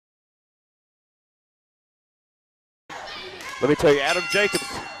Let me tell you, Adam Jacobs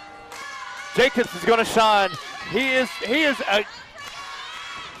is going to shine. He is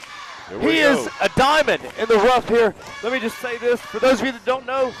a diamond in the rough here. Let me just say this. For those of you that don't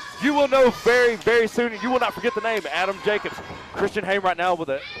know, you will know very, very soon, and you will not forget the name, Adam Jacobs. Chrisjen Hayme right now with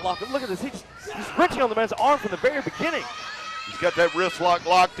a lock. Look at this. He's wrenching on the man's arm from the very beginning. He's got that wrist lock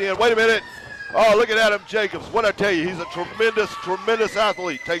locked in. Wait a minute. Oh, look at Adam Jacobs. What I tell you, he's a tremendous, tremendous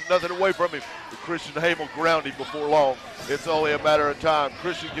athlete. Take nothing away from him. But Chrisjen Hayme will ground him before long. It's only a matter of time.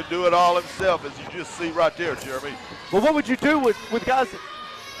 Chrisjen can do it all himself, as you just see right there, Jeremy. Well, what would you do with guys?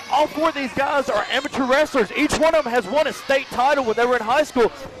 All four of these guys are amateur wrestlers. Each one of them has won a state title when they were in high school.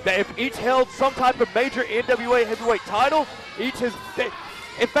 They've each held some type of major NWA heavyweight title. In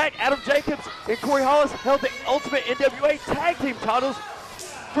fact, Adam Jacobs and Corey Hollis held the Ultimate NWA Tag Team titles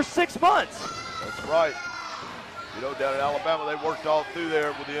for 6 months. That's right. You know, down in Alabama, they worked all through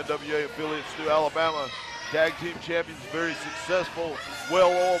there with the NWA affiliates through Alabama. Tag team champions, very successful,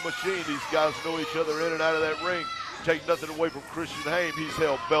 well-oiled machine. These guys know each other in and out of that ring. Take nothing away from Chrisjen Hayme. He's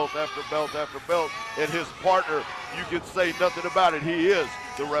held belt after belt after belt. And his partner, you can say nothing about it. He is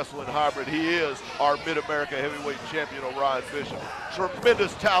the wrestling hybrid. He is our Mid-America heavyweight champion, Orion Bishop.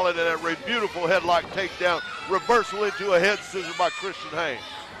 Tremendous talent in that ring. Beautiful headlock takedown. Reversal into a head scissor by Chrisjen Hayme.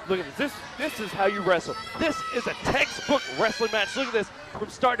 Look at this. This is how you wrestle. This is a textbook wrestling match. Look at this. From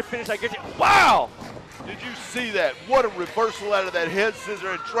start to finish, I get you. Wow! Did you see that? What a reversal out of that head scissor,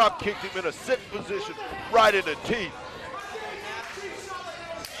 and drop kicked him in a sitting position right in the teeth.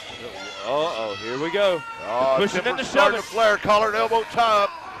 Uh-oh, here we go. Pushing into shoving. Flair, collar and elbow tie up.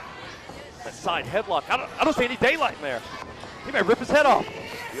 That side headlock. I don't see any daylight in there. He may rip his head off.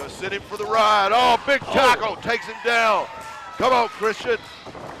 He'll send him for the ride. Oh, big tackle. Takes him down. Come on, Chrisjen.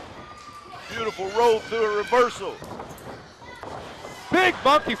 Beautiful roll through a reversal. Big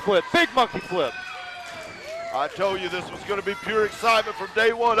monkey flip. Big monkey flip. I told you this was going to be pure excitement from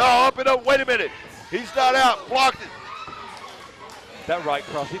day one. Oh, up and up. Wait a minute. He's not out. Blocked it. That right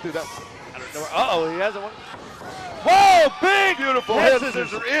cross. He threw that. I don't know. Uh-oh, he hasn't one. Whoa, big. Beautiful head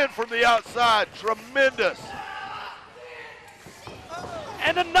scissors are in from the outside. Tremendous.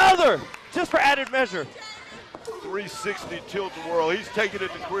 And another, just for added measure. 360 tilt-a-whirl. He's taking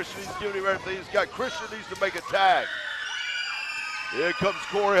it to Chrisjen. He's giving him everything he's got. Chrisjen needs to make a tag. Here comes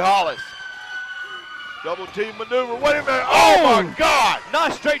Corey Hollis. Double team maneuver. Wait a minute. Oh my God.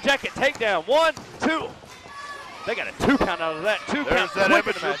 Nice straight jacket takedown. 1, 2. They got a 2 count out of that. 2 There's count. There's that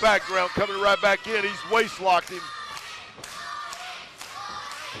amateur background coming right back in. He's waist locked him.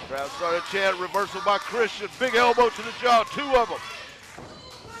 Crowd started chanting. Reversal by Chrisjen. Big elbow to the jaw. 2 of them.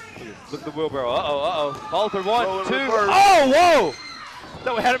 Look at the wheelbarrow. Uh-oh. Follow through. 1, 2. Reverse. Oh, whoa.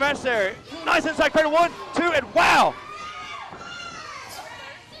 Thought we had a match there. Nice inside cradle. 1, 2, and wow.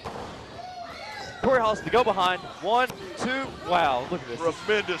 Corey Hollis to go behind. 1, 2. Wow, look at this.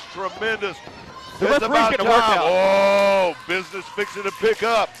 Tremendous, tremendous. The referee's going to work out. Oh, business fixing to pick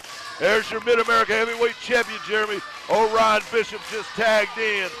up. There's your Mid-America heavyweight champion, Jeremy. Orion Bishop just tagged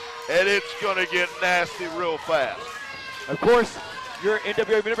in, and it's going to get nasty real fast. Of course, your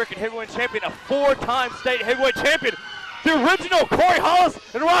NWA Mid-American heavyweight champion, a 4-time state heavyweight champion. The original Corey Hollis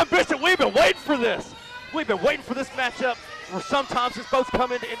and Orion Bishop. We've been waiting for this. We've been waiting for this matchup for some time since both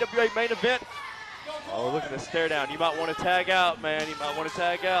come into NWA Main Event. Oh, look at this stare down. You might want to tag out, man. You might want to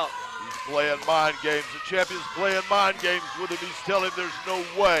tag out. He's playing mind games. The champion's playing mind games with him. He's telling him there's no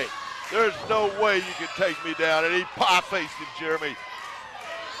way. There's no way you can take me down. And he pie-faced him, Jeremy.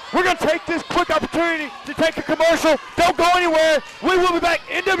 We're going to take this quick opportunity to take a commercial. Don't go anywhere. We will be back.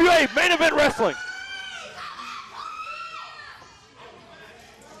 NWA Main Event Wrestling.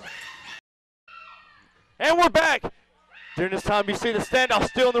 And we're back. During this time, you see the standoff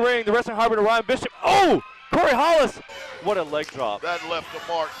still in the ring. The wrestling hybrid Orion Bishop. Oh, Corey Hollis. What a leg drop. That left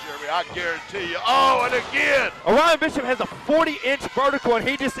a mark, Jeremy. I guarantee you. Oh, and again. Orion Bishop has a 40-inch vertical, and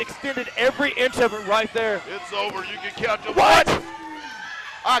he just extended every inch of it right there. It's over. You can count to what?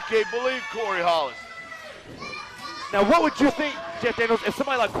 I can't believe Corey Hollis. Now, what would you think, Jeff Daniels, if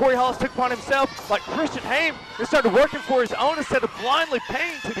somebody like Corey Hollis took upon himself, like Chrisjen Hayme, and started working for his own instead of blindly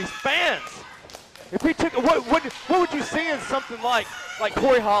paying to these fans? If he took, what would you see in something like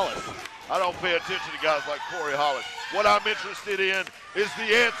Corey Hollis? I don't pay attention to guys like Corey Hollis. What I'm interested in is the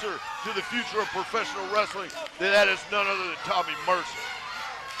answer to the future of professional wrestling. That is none other than Tommy Mercer.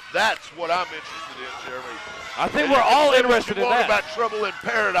 That's what I'm interested in, Jeremy. I think we're all interested in that. About trouble in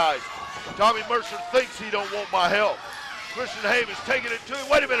paradise. Tommy Mercer thinks he don't want my help. Chrisjen Hayme is taking it to him.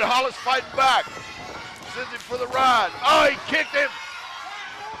 Wait a minute, Hollis fighting back. Sends him for the ride. Oh, he kicked him.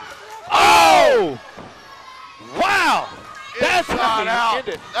 Oh! Wow! That's Inside how out.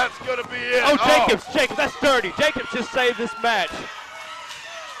 ended. That's going to be it. Oh, Jacobs, that's dirty. Jacobs just saved this match.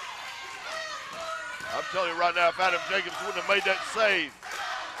 I'm telling you right now, if Adam Jacobs wouldn't have made that save.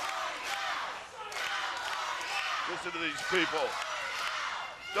 Listen to these people.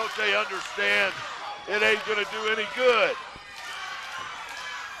 Don't they understand it ain't going to do any good?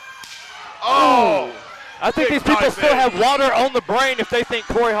 Oh! I think these people still have water on the brain if they think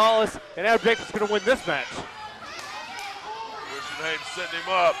Corey Hollis and Adam Jacobs are going to win this match. Chrisjen Hayme setting him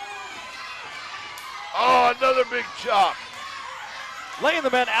up. Oh, another big chop. Laying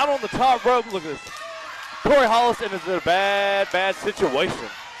the man out on the top rope. Look at this. Corey Hollis is in a bad, bad situation.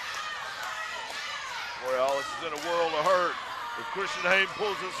 Corey Hollis is in a world of hurt. If Chrisjen Hayme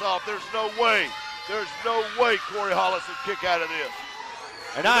pulls this off, there's no way Corey Hollis would kick out of this.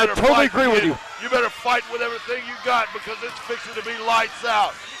 And I totally agree with you. You better fight with everything you got because it's fixing to be lights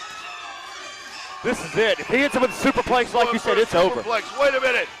out. This is it. If he hits him with a superplex, like you said, it's over. Wait a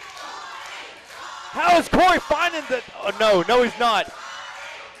minute. How is Corey finding that? Oh, no, he's not.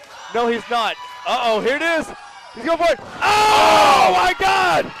 No, he's not. Uh-oh, here it is. He's going for it. Oh, my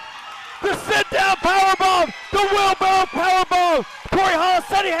God! The sit-down powerbomb, the wheelbarrow powerbomb. Corey Hollis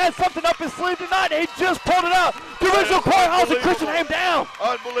said he had something up his sleeve tonight, and he just pulled it out. The original Corey Hollis and Chrisjen Hayme down.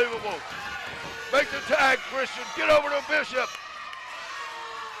 Unbelievable. Make the tag, Chrisjen. Get over to Bishop.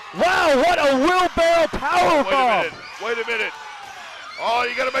 Wow, what a wheelbarrow powerbomb. Wait a minute. Oh,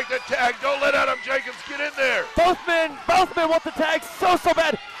 you got to make that tag. Don't let Adam Jacobs get in there. Both men want the tag so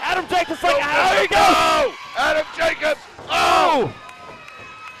bad. Adam Jacobs like, there he goes. Oh, Adam Jacobs. Oh.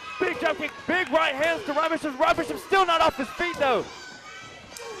 Big jump kick, big right hands to Ryan Bishop. Ryan Bishop still not off his feet, though.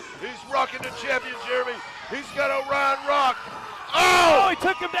 He's rocking the champion, Jeremy. He's got Orion rock. Oh, he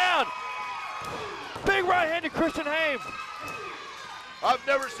took him down. Big right hand to Chrisjen Hayme. I've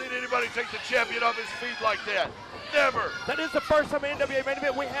never seen anybody take the champion off his feet like that. Never. That is the first time in NWA Main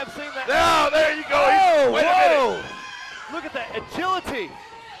Event we have seen that. Now, there you go. Oh, wait a minute. Look at that agility.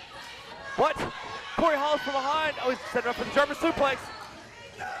 What? Corey Hollis from behind. Oh, he's setting up for the German suplex.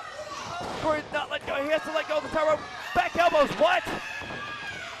 Corey not let go. He has to let go of the top rope. Back elbows. What?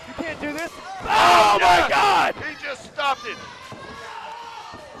 You can't do this. Oh, my God. He just stopped it.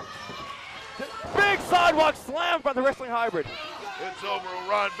 Big sidewalk slam by the wrestling hybrid. It's over.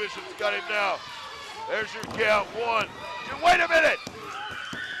 Orion Bishop's got him now. There's your count. One. Wait a minute.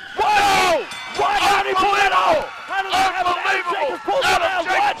 What? No! What? How did he pull that off? How did that happen? Adam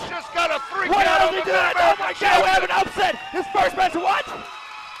Jacobs just got a 3 count. How did he do that? Oh my God, we have an upset. His first match, what?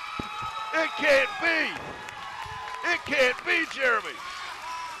 It can't be. It can't be, Jeremy.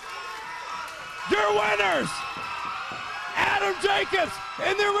 Your winners, Adam Jacobs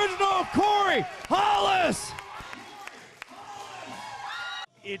and the original Corey Hollis.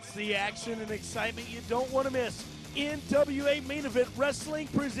 It's the action and excitement you don't want to miss. NWA Main Event Wrestling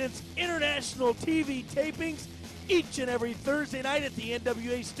presents international TV tapings each and every Thursday night at the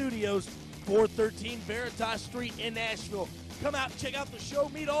NWA Studios, 413 Veritas Street in Nashville. Come out and check out the show.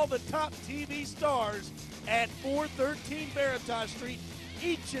 Meet all the top TV stars at 413 Veritas Street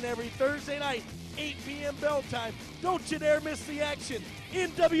each and every Thursday night, 8 p.m. bell time. Don't you dare miss the action.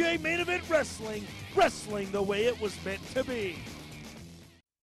 NWA Main Event Wrestling, wrestling the way it was meant to be.